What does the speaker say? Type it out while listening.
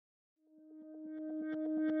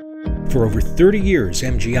For over 30 years,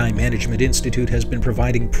 MGI Management Institute has been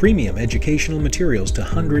providing premium educational materials to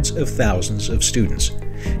hundreds of thousands of students.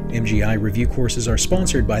 MGI review courses are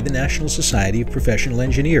sponsored by the National Society of Professional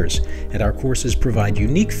Engineers, and our courses provide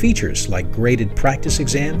unique features like graded practice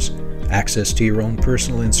exams, access to your own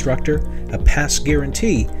personal instructor, a pass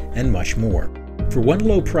guarantee, and much more. For one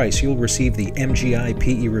low price, you'll receive the MGI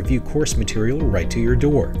PE Review Course material right to your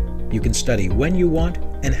door. You can study when you want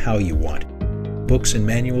and how you want. Books and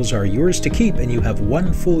manuals are yours to keep, and you have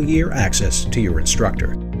 1 full year access to your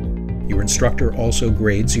instructor. Your instructor also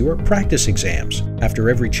grades your practice exams. After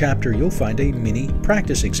every chapter, you'll find a mini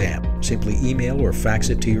practice exam. Simply email or fax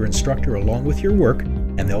it to your instructor along with your work,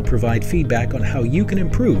 and they'll provide feedback on how you can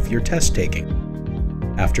improve your test taking.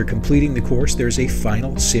 After completing the course, there's a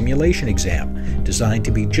final simulation exam designed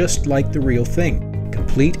to be just like the real thing.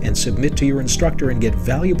 Complete and submit to your instructor and get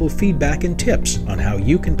valuable feedback and tips on how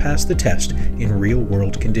you can pass the test in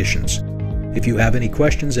real-world conditions. If you have any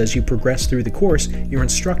questions as you progress through the course, your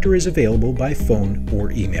instructor is available by phone or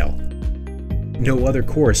email. No other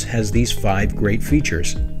course has these 5 great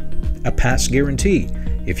features. A pass guarantee.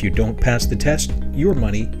 If you don't pass the test, your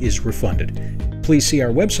money is refunded. Please see our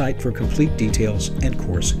website for complete details and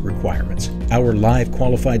course requirements. Our live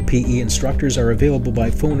qualified PE instructors are available by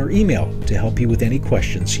phone or email to help you with any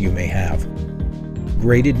questions you may have.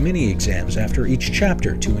 Graded mini exams after each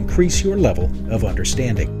chapter to increase your level of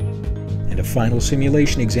understanding. And a final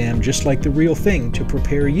simulation exam just like the real thing to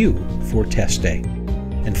prepare you for test day.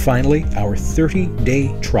 And finally, our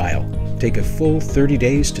 30-day trial. Take a full 30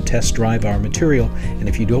 days to test drive our material, and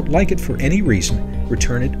if you don't like it for any reason,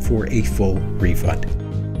 return it for a full refund.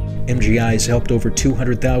 MGI has helped over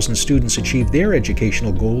 200,000 students achieve their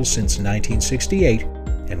educational goals since 1968,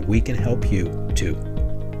 and we can help you too.